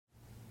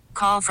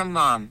Call from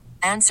mom.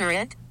 Answer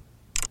it.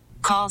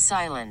 Call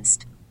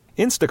silenced.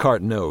 Instacart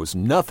knows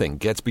nothing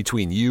gets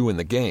between you and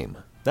the game.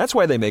 That's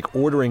why they make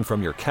ordering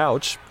from your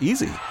couch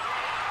easy.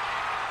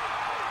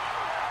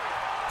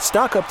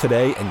 Stock up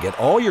today and get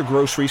all your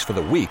groceries for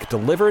the week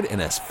delivered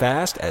in as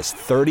fast as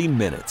 30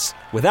 minutes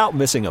without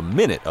missing a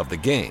minute of the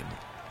game.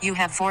 You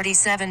have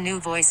 47 new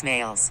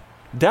voicemails.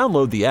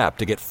 Download the app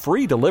to get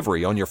free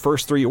delivery on your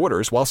first 3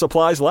 orders while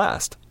supplies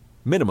last.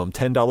 Minimum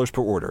 $10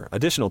 per order.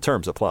 Additional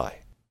terms apply.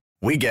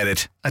 We get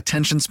it.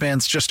 Attention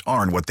spans just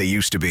aren't what they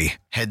used to be.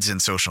 Heads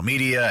in social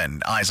media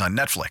and eyes on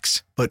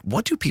Netflix. But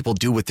what do people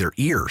do with their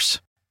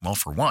ears? Well,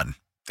 for one,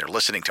 they're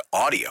listening to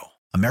audio.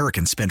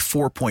 Americans spend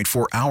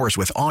 4.4 hours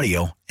with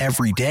audio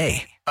every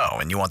day. Oh,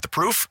 and you want the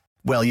proof?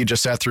 Well, you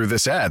just sat through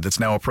this ad that's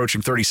now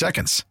approaching 30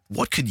 seconds.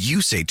 What could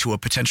you say to a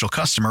potential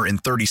customer in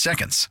 30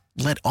 seconds?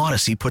 Let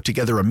Odyssey put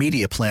together a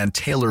media plan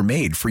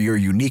tailor-made for your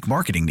unique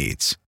marketing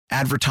needs.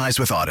 Advertise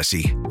with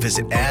Odyssey.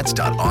 Visit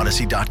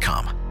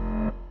ads.odyssey.com.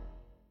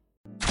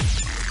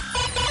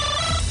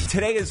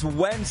 Today is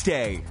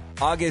Wednesday,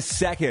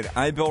 August 2nd.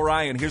 I'm Bill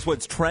Ryan. Here's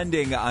what's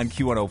trending on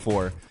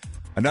Q104.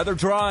 Another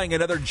drawing,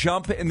 another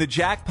jump in the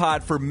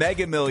jackpot for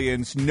Mega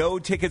Millions. No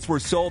tickets were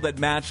sold that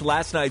matched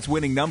last night's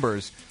winning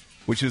numbers,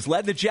 which has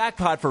led the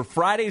jackpot for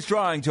Friday's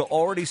drawing to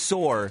already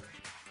soar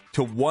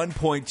to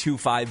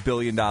 $1.25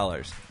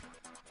 billion.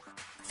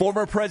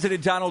 Former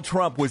President Donald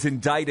Trump was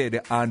indicted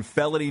on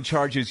felony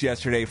charges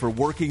yesterday for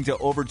working to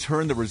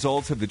overturn the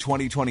results of the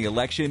 2020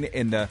 election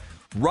in the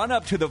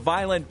run-up to the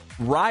violent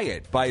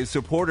riot by his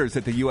supporters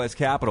at the U.S.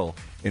 Capitol.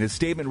 In a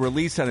statement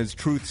released on his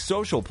Truth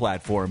Social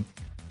platform,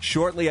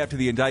 shortly after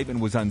the indictment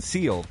was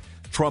unsealed,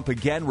 Trump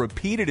again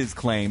repeated his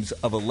claims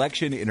of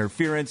election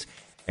interference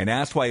and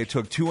asked why it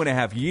took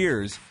 2.5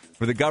 years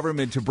for the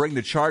government to bring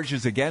the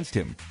charges against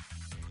him.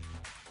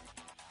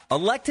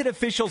 Elected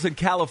officials in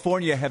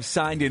California have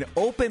signed an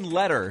open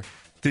letter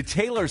to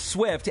Taylor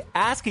Swift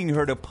asking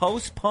her to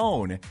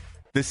postpone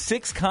the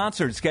 6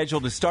 concerts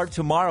scheduled to start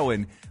tomorrow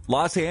in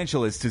Los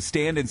Angeles to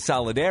stand in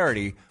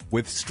solidarity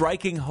with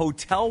striking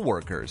hotel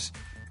workers.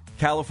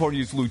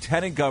 California's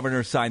lieutenant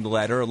governor signed the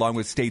letter along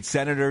with state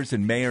senators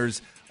and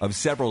mayors of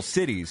several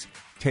cities.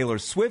 Taylor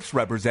Swift's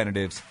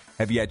representatives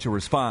have yet to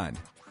respond.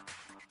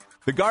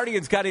 The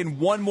Guardians got in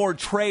one more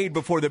trade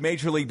before the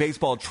Major League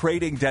Baseball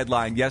trading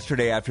deadline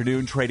yesterday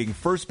afternoon, trading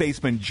first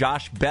baseman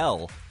Josh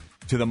Bell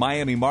to the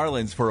Miami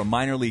Marlins for a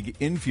minor league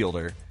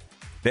infielder.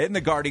 Then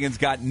the Guardians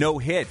got no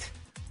hit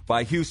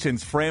by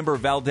Houston's Framber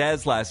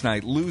Valdez last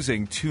night,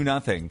 losing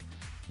 2-0.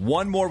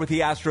 One more with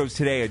the Astros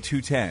today at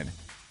 2:10.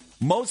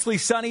 Mostly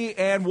sunny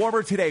and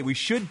warmer today. We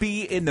should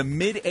be in the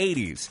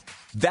mid-80s.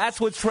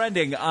 That's what's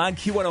trending on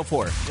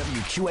Q104.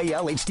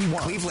 WQAL HD1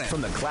 Cleveland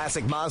from the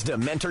Classic Mazda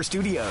Mentor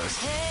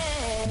Studios.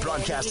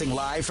 Broadcasting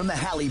live from the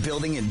Halley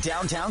Building in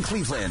downtown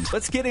Cleveland.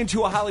 Let's get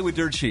into a Hollywood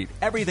dirt sheet.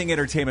 Everything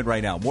entertainment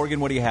right now. Morgan,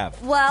 what do you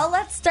have? Well,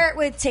 let's start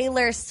with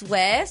Taylor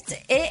Swift.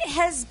 It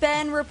has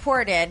been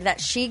reported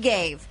that she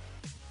gave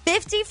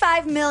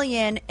 $55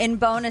 million in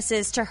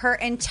bonuses to her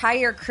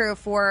entire crew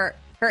for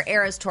her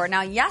Eras Tour.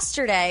 Now,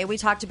 yesterday, we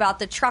talked about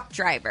the truck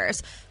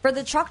drivers. For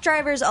the truck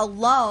drivers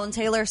alone,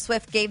 Taylor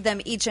Swift gave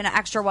them each an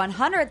extra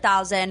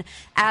 $100,000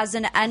 as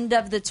an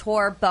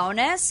end-of-the-tour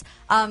bonus.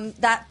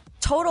 That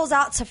totals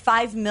out to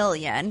 $5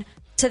 million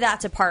to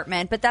that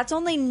department, but that's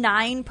only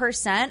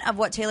 9% of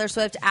what Taylor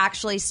Swift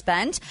actually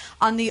spent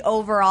on the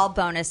overall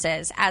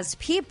bonuses, as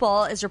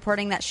People is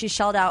reporting that she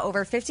shelled out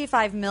over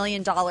 $55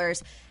 million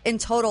in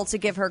total to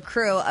give her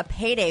crew a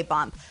payday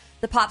bump.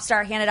 The pop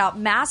star handed out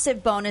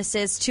massive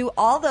bonuses to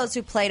all those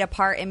who played a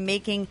part in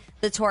making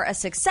the tour a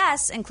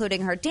success,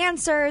 including her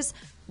dancers,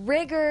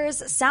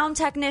 riggers, sound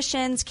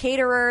technicians,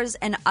 caterers,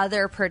 and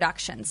other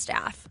production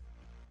staff.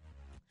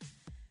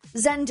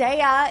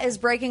 Zendaya is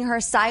breaking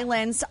her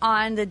silence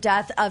on the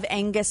death of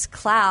Angus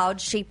Cloud.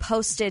 She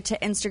posted to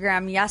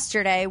Instagram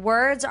yesterday,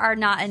 "Words are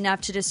not enough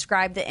to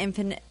describe the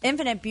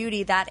infinite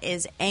beauty that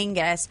is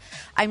Angus.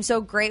 I'm so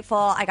grateful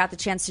I got the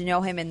chance to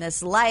know him in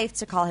this life,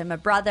 to call him a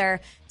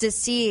brother, to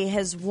see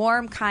his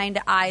warm,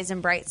 kind eyes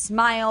and bright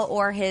smile,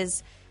 or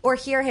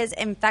hear his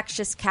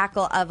infectious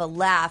cackle of a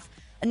laugh."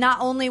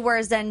 Not only were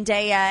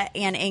Zendaya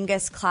and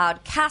Angus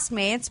Cloud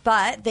castmates,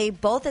 but they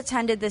both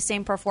attended the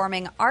same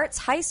performing arts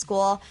high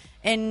school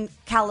in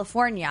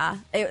California.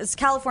 It was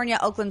California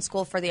Oakland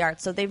School for the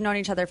Arts. So they've known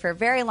each other for a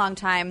very long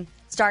time,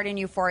 starred in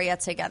Euphoria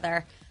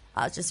together.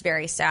 It's just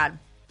very sad.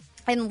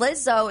 And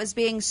Lizzo is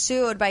being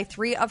sued by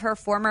 3 of her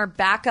former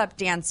backup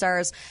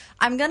dancers.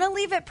 I'm going to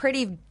leave it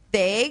pretty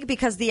vague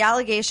because the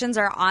allegations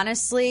are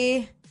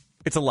honestly...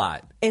 It's a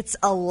lot. It's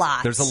a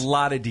lot. There's a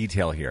lot of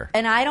detail here.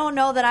 And I don't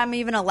know that I'm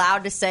even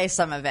allowed to say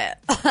some of it.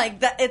 Like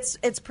that,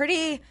 it's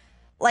pretty,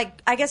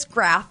 like, I guess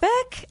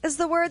graphic is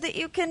the word that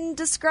you can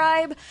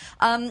describe.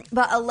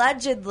 But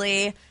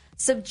allegedly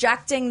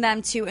subjecting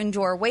them to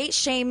endure weight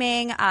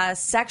shaming,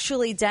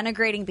 sexually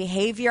denigrating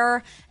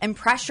behavior, and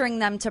pressuring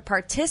them to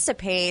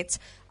participate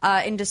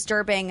in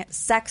disturbing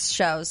sex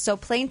shows. So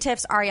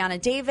plaintiffs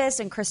Ariana Davis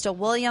and Crystal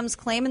Williams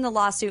claim in the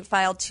lawsuit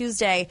filed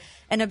Tuesday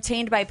and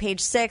obtained by Page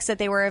Six that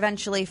they were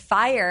eventually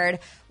fired,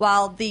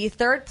 while the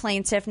third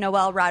plaintiff,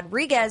 Noel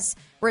Rodriguez,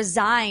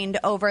 resigned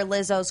over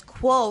Lizzo's,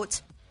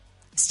 quote,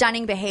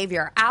 stunning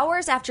behavior.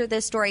 Hours after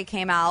this story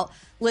came out,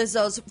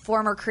 Lizzo's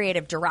former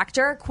creative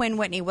director, Quinn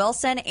Whitney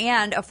Wilson,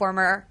 and a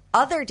former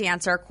other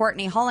dancer,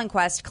 Courtney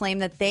Hollenquist,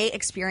 claimed that they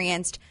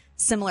experienced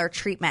similar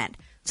treatment.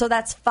 So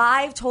that's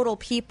 5 total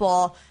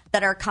people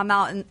that are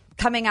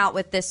coming out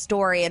with this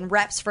story, and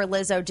reps for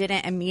Lizzo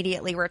didn't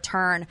immediately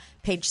return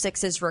Page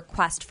Six's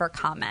request for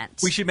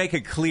comment. We should make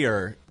it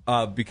clear,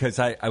 because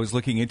I was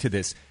looking into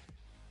this.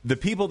 The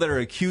people that are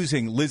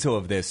accusing Lizzo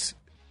of this,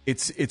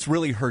 it's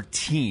really her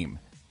team.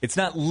 It's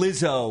not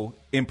Lizzo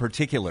in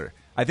particular.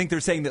 I think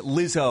they're saying that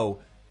Lizzo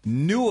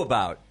knew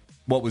about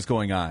what was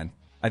going on.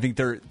 I think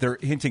they're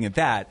hinting at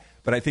that,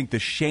 but I think the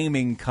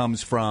shaming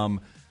comes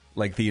from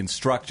like the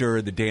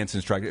instructor, the dance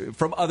instructor,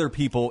 from other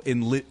people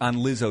on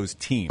Lizzo's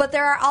team. But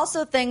there are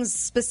also things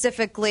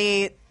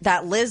specifically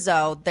that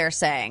Lizzo, they're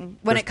saying,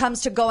 when it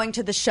comes to going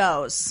to the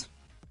shows,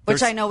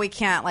 which I know we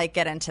can't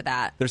get into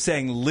that. They're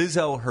saying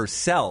Lizzo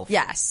herself.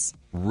 Yes.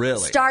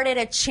 Really? Started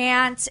a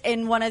chant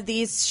in one of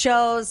these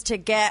shows to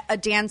get a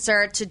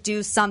dancer to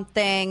do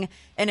something,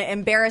 and it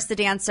embarrassed the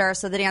dancer,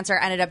 so the dancer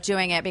ended up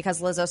doing it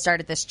because Lizzo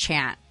started this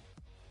chant.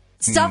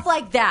 Stuff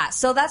like that.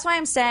 So that's why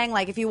I'm saying,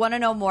 if you want to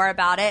know more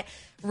about it,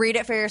 read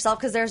it for yourself,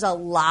 because there's a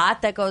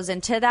lot that goes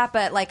into that.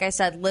 But like I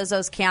said,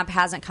 Lizzo's camp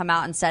hasn't come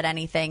out and said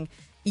anything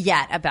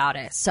yet about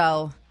it.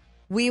 So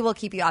we will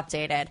keep you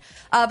updated.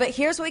 But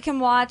here's what we can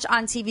watch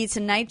on TV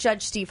tonight.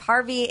 Judge Steve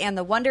Harvey and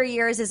the Wonder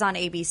Years is on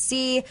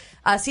ABC.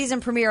 Season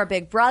premiere of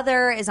Big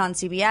Brother is on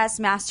CBS.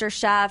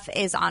 MasterChef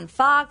is on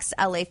Fox.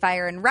 LA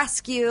Fire and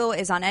Rescue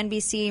is on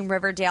NBC.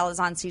 Riverdale is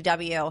on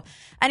CW.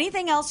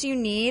 Anything else you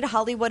need,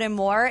 Hollywood and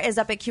more, is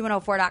up at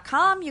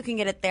Q104.com. You can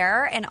get it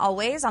there and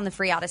always on the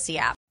free Odyssey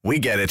app. We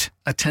get it.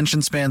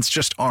 Attention spans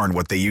just aren't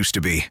what they used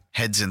to be.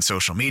 Heads in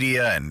social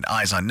media and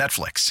eyes on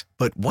Netflix.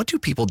 But what do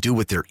people do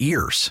with their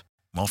ears?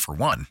 Well, for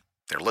one,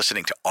 they're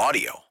listening to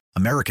audio.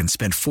 Americans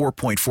spend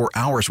 4.4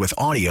 hours with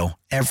audio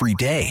every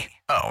day.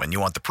 Oh, and you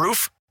want the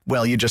proof?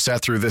 Well, you just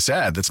sat through this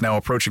ad that's now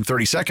approaching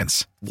 30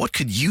 seconds. What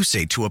could you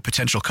say to a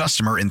potential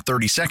customer in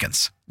 30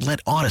 seconds?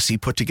 Let Odyssey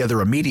put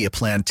together a media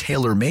plan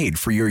tailor-made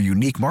for your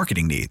unique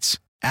marketing needs.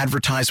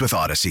 Advertise with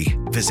Odyssey.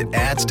 Visit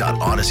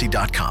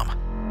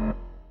ads.odyssey.com.